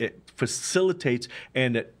that it facilitates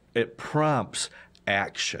and it prompts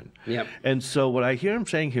action. And so what I hear him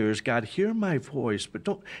saying here is, God, hear my voice, but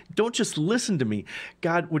don't just listen to me.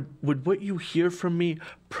 God, would what you hear from me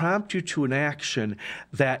prompt you to an action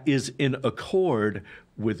that is in accord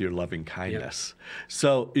with your loving kindness.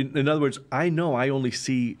 So in other words, I know I only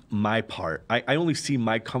see my part. I only see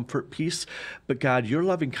my comfort piece, but God, your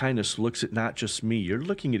loving kindness looks at not just me. You're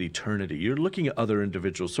looking at eternity. You're looking at other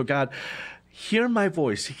individuals. So God, hear my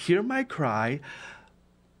voice, hear my cry,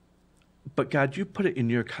 but God, you put it in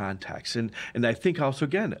your context. And I think also,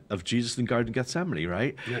 again, of Jesus in the Garden of Gethsemane,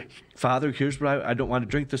 right? Father, here's what I don't want to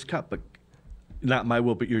drink this cup, but not my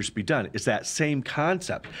will, but yours be done. It's that same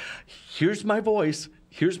concept. Here's my voice,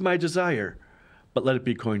 here's my desire, but let it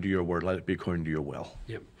be according to your word, let it be according to your will.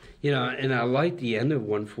 You know, and I like the end of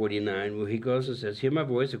 149 where he goes and says, hear my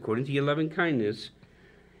voice according to your loving kindness,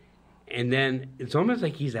 And then it's almost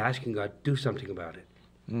like he's asking God, do something about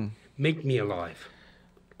it. Make me alive.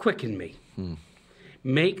 Quicken me.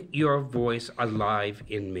 Make your voice alive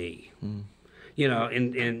in me. You know,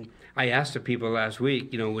 and I asked the people last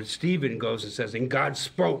week, you know, when Stephen goes and says, and God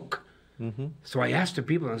spoke. So I asked the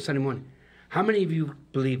people on Sunday morning, how many of you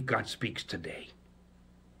believe God speaks today?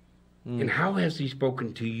 And how has he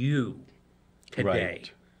spoken to you today?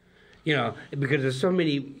 Right. You know, because there's so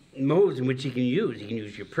many modes in which he can use. He can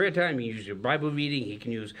use your prayer time, he can use your Bible reading, he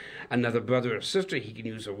can use another brother or sister, he can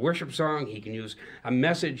use a worship song, he can use a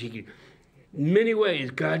message, he can, many ways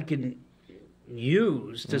God can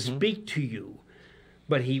use to speak to you.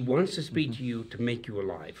 But he wants to speak to you to make you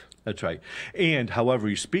alive. That's right. And however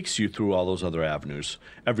he speaks to you through all those other avenues,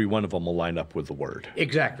 every one of them will line up with the Word.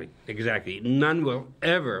 Exactly, exactly. None will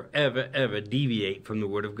ever, ever, ever deviate from the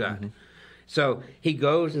Word of God. So he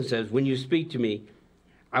goes and says, when you speak to me,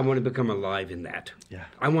 I want to become alive in that. Yeah.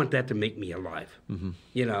 I want that to make me alive.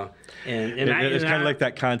 You know, and It's kind of like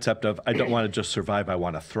that concept of I don't want to just survive, I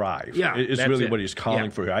want to thrive. Yeah, It's that's really it. what he's calling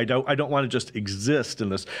for here. I don't want to just exist in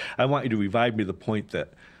this. I want you to revive me to the point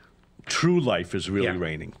that true life is really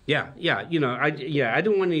reigning. Yeah, you know, I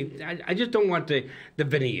don't want to. I just don't want the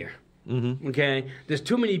veneer. Okay, there's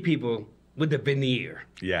too many people with the veneer.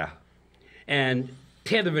 Yeah. And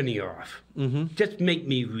tear the veneer off. Just make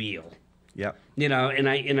me real. Yeah. You know, and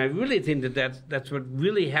I really think that's what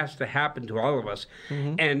really has to happen to all of us.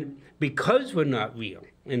 And because we're not real,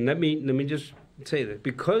 and let me just say that,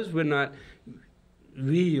 because we're not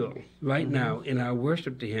real right now in our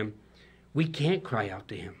worship to him, we can't cry out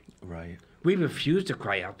to him. Right. We refuse to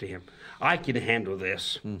cry out to him. I can handle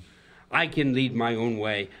this. I can lead my own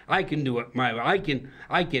way. I can do it my way.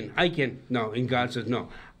 I can. No, and God says, no.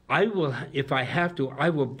 I will, if I have to, I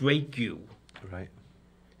will break you. Right.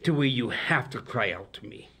 To where you have to cry out to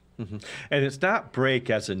me. And it's not break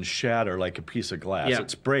as in shatter like a piece of glass. Yeah.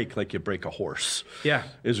 It's break like you break a horse. Yeah.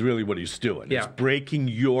 Is really what he's doing. Yeah. It's breaking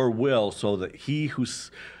your will so that he who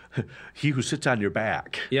sits on your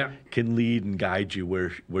back can lead and guide you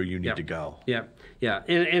where you need to go. Yeah.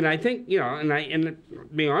 And I think, you know, and to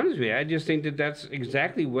be honest with you, I just think that that's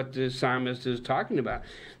exactly what the psalmist is talking about.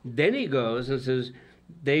 Then he goes and says,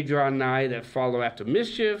 they draw nigh that follow after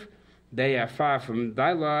mischief. They are far from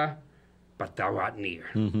thy law, but thou art near.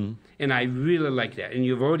 And I really like that. And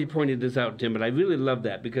you've already pointed this out, Tim, but I really love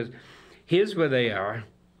that because here's where they are,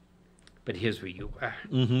 but here's where you are.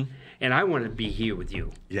 And I want to be here with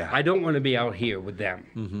you. Yeah. I don't want to be out here with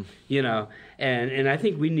them. You know, and I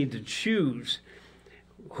think we need to choose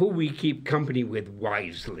who we keep company with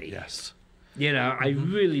wisely. Yes. You know, I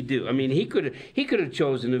really do. I mean, he could have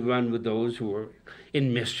chosen to run with those who were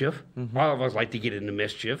in mischief. All of us like to get into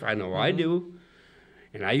mischief. I know I do.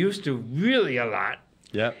 And I used to really a lot.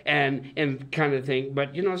 Yeah. And kind of think,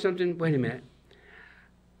 but you know something? Wait a minute.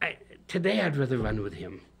 Today I'd rather run with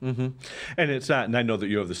him. And it's not, and I know that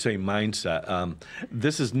you have the same mindset.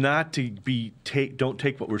 This is not to don't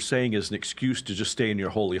take what we're saying as an excuse to just stay in your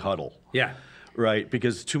holy huddle. Yeah. Right?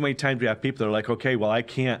 Because too many times we have people that are like, okay, well, I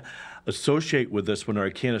can't associate with this one or I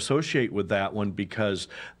can't associate with that one because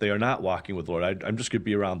they are not walking with the Lord. I'm just going to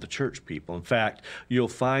be around the church people. In fact, you'll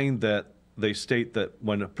find that they state that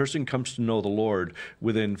when a person comes to know the Lord,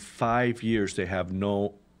 within 5 years they have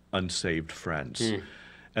no unsaved friends.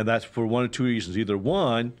 And that's for one of two reasons. Either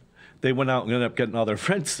one, they went out and ended up getting all their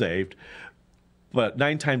friends saved, but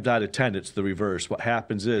 9 times out of 10, it's the reverse. What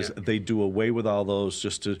happens is they do away with all those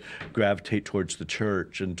just to gravitate towards the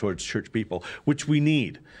church and towards church people, which we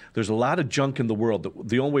need. There's a lot of junk in the world.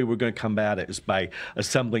 The only way we're going to combat it is by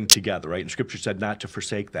assembling together, right? And Scripture said not to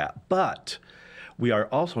forsake that. But we are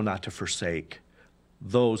also not to forsake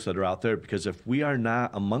those that are out there, because if we are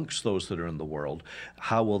not amongst those that are in the world,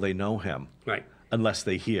 how will they know him? Right. Unless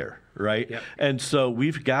they hear, right? Yep. And so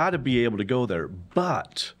we've got to be able to go there,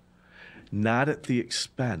 but not at the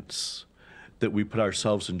expense that we put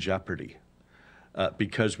ourselves in jeopardy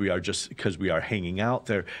because we are hanging out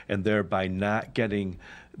there and thereby not getting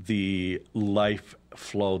the life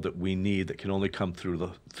flow that we need that can only come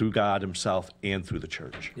through God himself and through the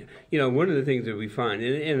church. You know, one of the things that we find,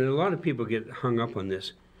 and a lot of people get hung up on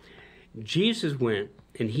this, Jesus went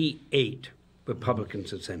and he ate with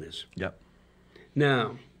publicans and sinners. Yep.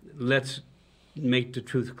 Now, let's make the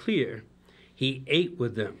truth clear. He ate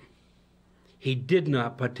with them. He did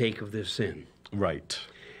not partake of their sin. Right.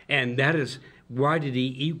 And that is, why did he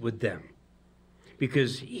eat with them?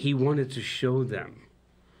 Because he wanted to show them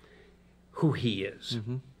who he is.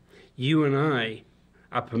 You and I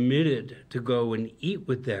are permitted to go and eat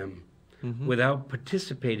with them without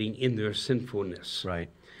participating in their sinfulness. Right.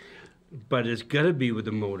 But it's got to be with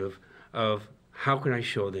the motive of how can I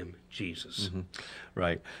show them Jesus?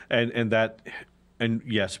 Right. And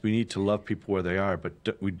yes, we need to love people where they are,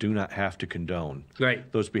 but we do not have to condone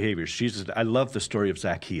those behaviors. Jesus, I love the story of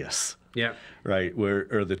Zacchaeus. Yeah. Right,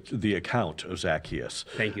 or the account of Zacchaeus.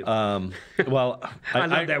 Thank you. Well, I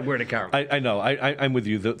love that word account. I know. I'm with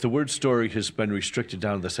you. The word story has been restricted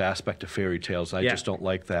down to this aspect of fairy tales. I just don't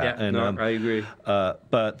like that. Yeah, And, I agree.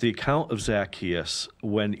 But the account of Zacchaeus,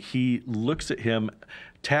 when he looks at him,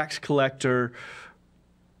 tax collector,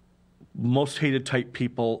 most hated type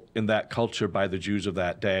people in that culture by the Jews of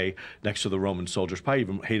that day, next to the Roman soldiers, probably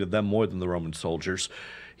even hated them more than the Roman soldiers.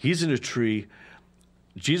 He's in a tree.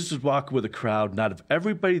 Jesus is walking with a crowd. Not of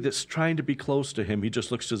everybody that's trying to be close to him, he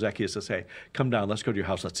just looks to Zacchaeus and says, hey, come down, let's go to your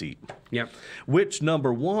house, let's eat. Yep. Which,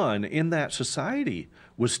 number one, in that society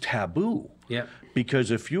was taboo. Yep.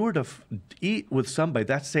 Because if you were to eat with somebody,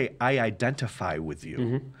 that's say, I identify with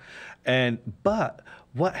you. But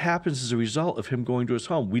what happens as a result of him going to his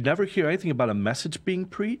home? We never hear anything about a message being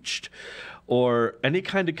preached or any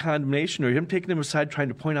kind of condemnation or him taking him aside trying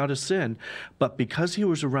to point out his sin. But because he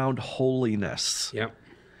was around holiness,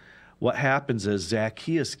 what happens is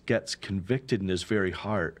Zacchaeus gets convicted in his very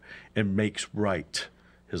heart and makes right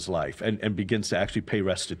his life and begins to actually pay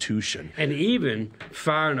restitution. And even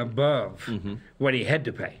far and above what he had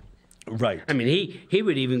to pay. Right. I mean, he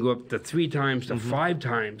would even go up to 3 times to 5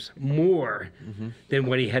 times more than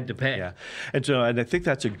what he had to pay. Yeah. And I think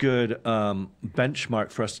that's a good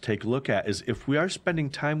benchmark for us to take a look at is if we are spending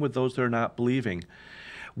time with those that are not believing,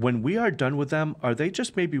 when we are done with them, are they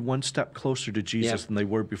just maybe one step closer to Jesus than they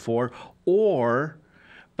were before? Or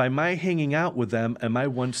by my hanging out with them, am I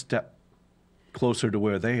one step closer to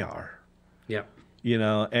where they are? Yeah. You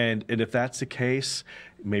know, and if that's the case,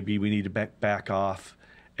 maybe we need to back off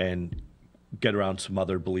and get around some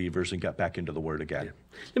other believers and get back into the Word again. Yeah.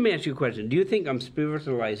 Let me ask you a question. Do you think I'm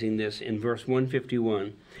spiritualizing this in verse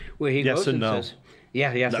 151, where he goes and says,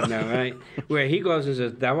 yes and no, right? Where he goes and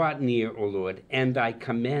says, Thou art near, O Lord, and thy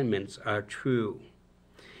commandments are true.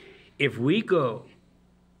 If we go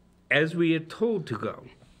as we are told to go,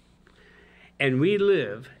 and we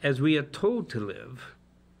live as we are told to live,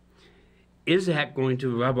 is that going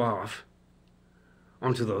to rub off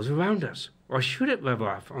onto those around us? Or should it rub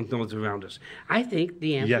off on those around us? I think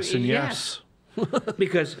the answer is yes.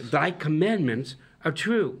 Because thy commandments are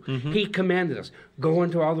true. He commanded us, go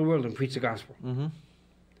into all the world and preach the gospel.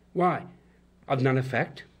 Why? Of none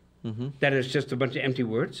effect? That is just a bunch of empty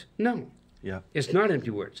words? No. Yeah. It's not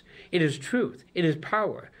empty words. It is truth. It is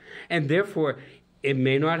power. And therefore, it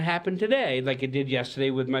may not happen today like it did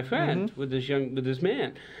yesterday with my friend, with this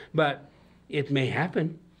man. But it may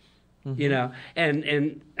happen. You know,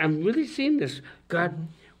 and I'm really seeing this. God,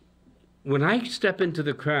 when I step into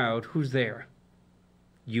the crowd, who's there?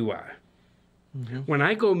 You are. When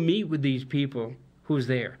I go meet with these people, who's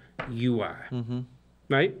there? You are.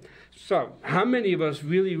 Right? So, how many of us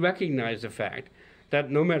really recognize the fact that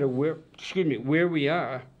no matter where we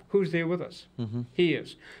are, who's there with us? He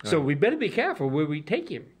is. So we better be careful where we take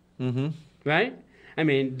him. Right? I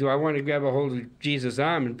mean, do I want to grab a hold of Jesus'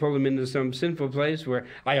 arm and pull him into some sinful place where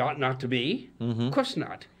I ought not to be? Of course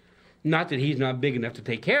not. Not that he's not big enough to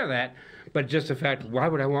take care of that, but just the fact, why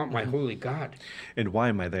would I want my holy God? And why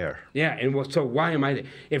am I there? Yeah, and so why am I there?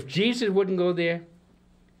 If Jesus wouldn't go there,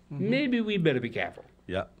 maybe we better be careful.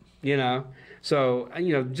 Yeah. You know? So,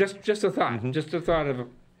 you know, just a thought. Just a thought of,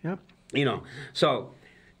 you know. So,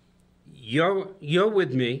 you're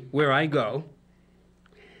with me where I go.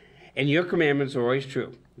 And your commandments are always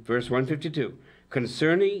true. Verse 152,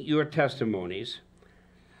 concerning your testimonies,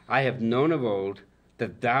 I have known of old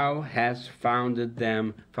that thou hast founded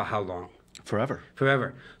them for how long? Forever.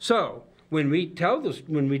 Forever. So when we tell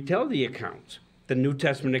the accounts, the New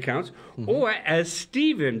Testament accounts, or as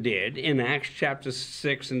Stephen did in Acts chapter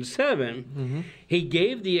 6 and 7, he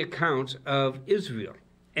gave the accounts of Israel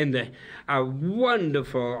and a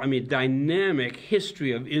wonderful, dynamic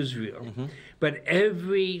history of Israel. But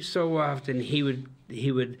every so often he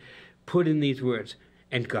would put in these words,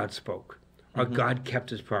 and God spoke, or God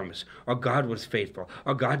kept his promise, or God was faithful,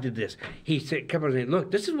 or God did this. He kept on saying,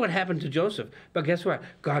 look, this is what happened to Joseph. But guess what?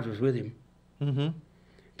 God was with him.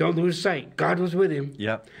 Don't lose sight. God was with him.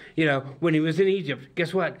 Yeah. You know, when he was in Egypt,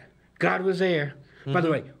 guess what? God was there. By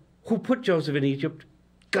the way, who put Joseph in Egypt?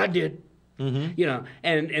 God did. You know,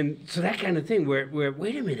 and so that kind of thing where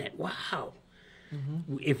wait a minute, wow.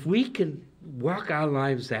 If we can walk our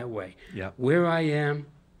lives that way, where I am,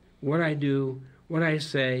 what I do, what I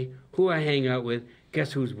say, who I hang out with,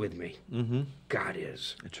 guess who's with me? God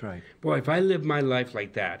is. That's right. Boy, if I live my life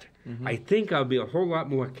like that, I think I'll be a whole lot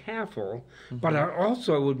more careful, but I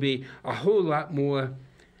also would be a whole lot more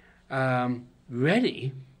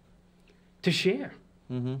ready to share.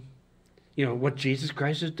 Mm-hmm. You know, what Jesus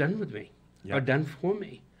Christ has done with me, Yeah. or done for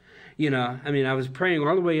me. You know, I mean, I was praying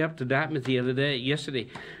all the way up to Dartmouth yesterday,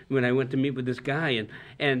 when I went to meet with this guy,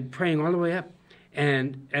 and praying all the way up.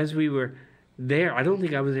 And as we were there, I don't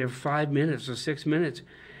think I was there 5 minutes or 6 minutes,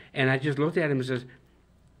 and I just looked at him and says,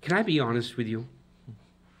 "Can I be honest with you?" And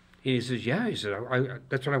he says, "Yeah." He said,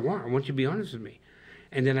 "That's what I want. I want you to be honest with me."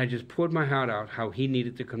 And then I just poured my heart out how he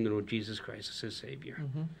needed to come to know Jesus Christ as his Savior.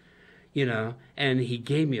 Mm-hmm. You know, and he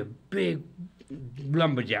gave me a big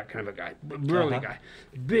lumberjack kind of a guy, burly guy,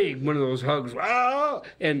 big, one of those hugs, wow,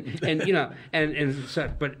 and you know, and so,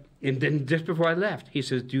 but and then just before I left, he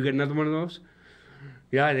says, "Do you get another one of those?"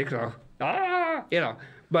 "Yeah, I think so." You know,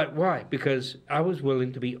 but why? Because I was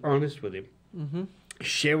willing to be honest with him, Mm-hmm.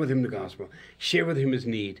 share with him the gospel, share with him his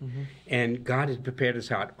need, and God had prepared his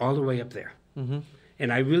heart all the way up there. Mm-hmm.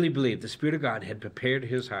 And I really believe the Spirit of God had prepared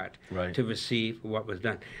his heart Right. to receive what was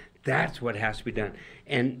done. That's what has to be done.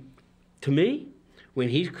 And to me, when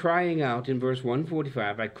he's crying out in verse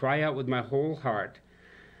 145, I cry out with my whole heart,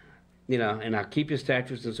 you know, and I'll keep your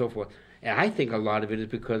statutes and so forth. And I think a lot of it is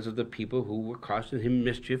because of the people who were causing him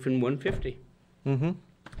mischief in 150. Mm-hmm.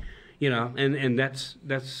 You know, and that's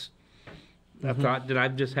a thought that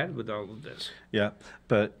I've just had with all of this. Yeah,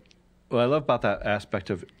 but what I love about that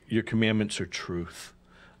aspect of your commandments are truth.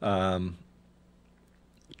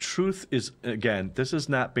 Truth is, again, this is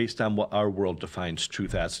not based on what our world defines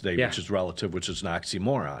truth as today, Yeah. which is relative, which is an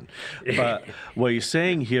oxymoron. But what he's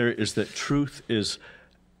saying here is that truth is,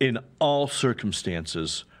 in all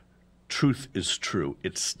circumstances, truth is true.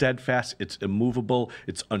 It's steadfast, it's immovable,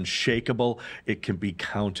 it's unshakable, it can be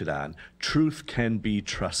counted on. Truth can be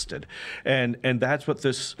trusted. And that's what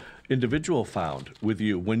this individual found with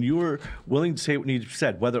you. When you were willing to say what needed to be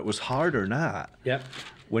said, whether it was hard or not, Yep.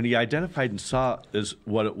 when he identified and saw as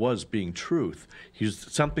what it was being truth, he's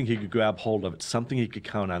something he could grab hold of, it's something he could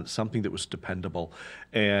count on, it's something that was dependable.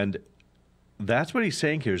 And that's what he's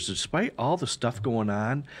saying here is despite all the stuff going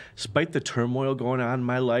on, despite the turmoil going on in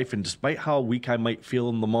my life, and despite how weak I might feel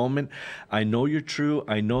in the moment, I know you're true.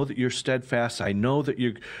 I know that you're steadfast. I know that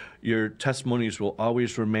your testimonies will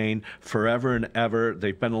always remain forever and ever.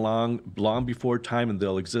 They've been long before time, and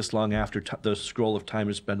they'll exist long after the scroll of time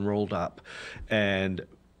has been rolled up. And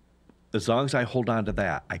as long as I hold on to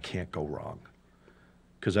that, I can't go wrong,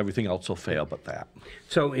 because everything else will fail but that.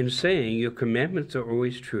 So in saying your commandments are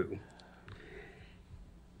always true,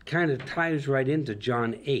 kind of ties right into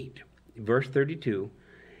John 8, verse 32.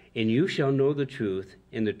 "And you shall know the truth,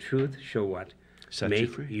 and the truth shall" what? Set you Make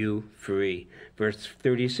free. you free. Verse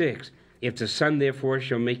 36. "If the Son therefore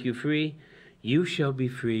shall make you free, you shall be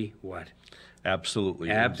free" what? Absolutely.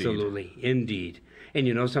 Indeed. Absolutely, indeed. And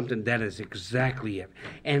you know something? That is exactly it.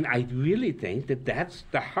 And I really think that that's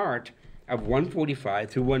the heart of 145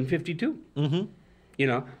 through 152. Mm-hmm. You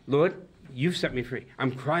know, Lord, you've set me free.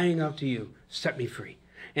 I'm crying out to you, set me free.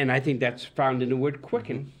 And I think that's found in the word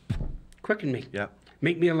quicken. Quicken me. Yeah.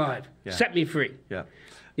 Make me alive. Yeah. Set me free. Yeah.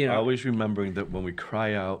 You know, Always remembering that when we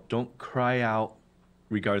cry out, don't cry out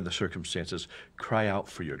regarding the circumstances. Cry out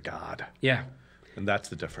for your God. yeah. And that's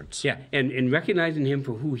the difference. Yeah, and recognizing him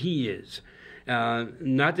for who he is.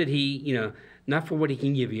 Not that he, you know, not for what he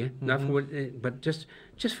can give you, not for what, but just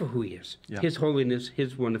for who he is. Yeah. His holiness,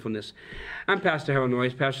 his wonderfulness. I'm Pastor Harold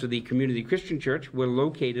Noyes, pastor of the Community Christian Church. We're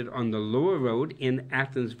located on the Lower Road in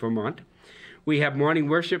Athens, Vermont. We have morning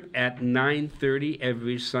worship at 9:30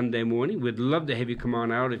 every Sunday morning. We'd love to have you come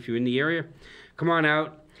on out if you're in the area. Come on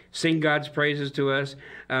out, sing God's praises to us.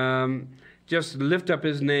 Just lift up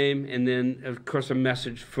his name, and then, of course, a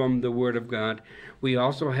message from the Word of God. We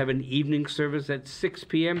also have an evening service at 6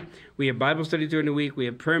 p.m. We have Bible study during the week. We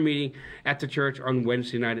have prayer meeting at the church on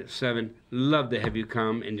Wednesday night at 7. Love to have you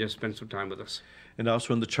come and just spend some time with us. And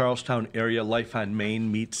also in the Charlestown area, Life on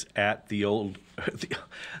Main meets at the old...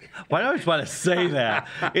 Why do I always want to say that?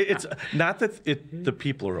 It's not that the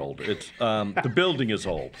people are old. It's the building is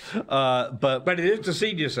old. But But it is the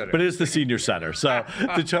senior center. But it is the senior center. So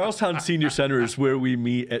the Charlestown Senior Center is where we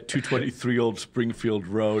meet at 223 Old Springfield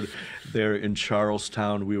Road there in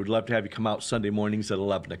Charlestown. We would love to have you come out Sunday mornings at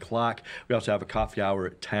 11 o'clock. We also have a coffee hour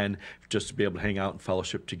at 10 just to be able to hang out and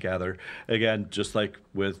fellowship together. Again, just like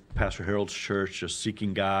with Pastor Harold's church, just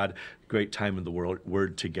seeking God, great time in the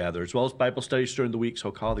Word together, as well as Bible studies during the week.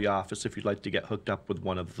 So call the office if you'd like to get hooked up with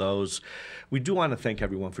one of those. We do want to thank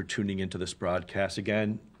everyone for tuning into this broadcast.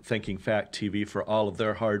 Again, thanking Fact TV for all of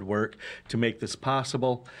their hard work to make this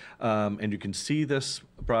possible. And you can see this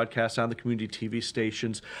broadcast on the community TV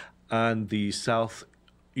stations on the South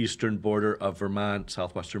eastern border of Vermont,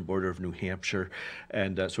 southwestern border of New Hampshire.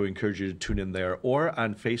 And so we encourage you to tune in there, or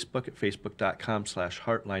on Facebook at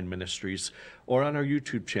facebook.com/Heartline Ministries, or on our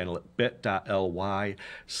YouTube channel at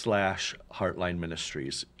bit.ly/Heartline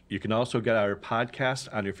Ministries. You can also get our podcast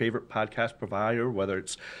on your favorite podcast provider, whether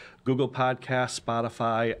it's Google Podcasts,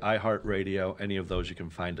 Spotify, iHeartRadio, any of those, you can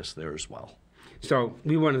find us there as well. So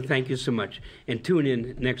we want to thank you so much, and tune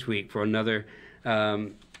in next week for another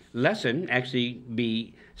lesson, actually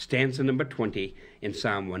be stanza number 20 in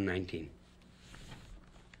Psalm 119.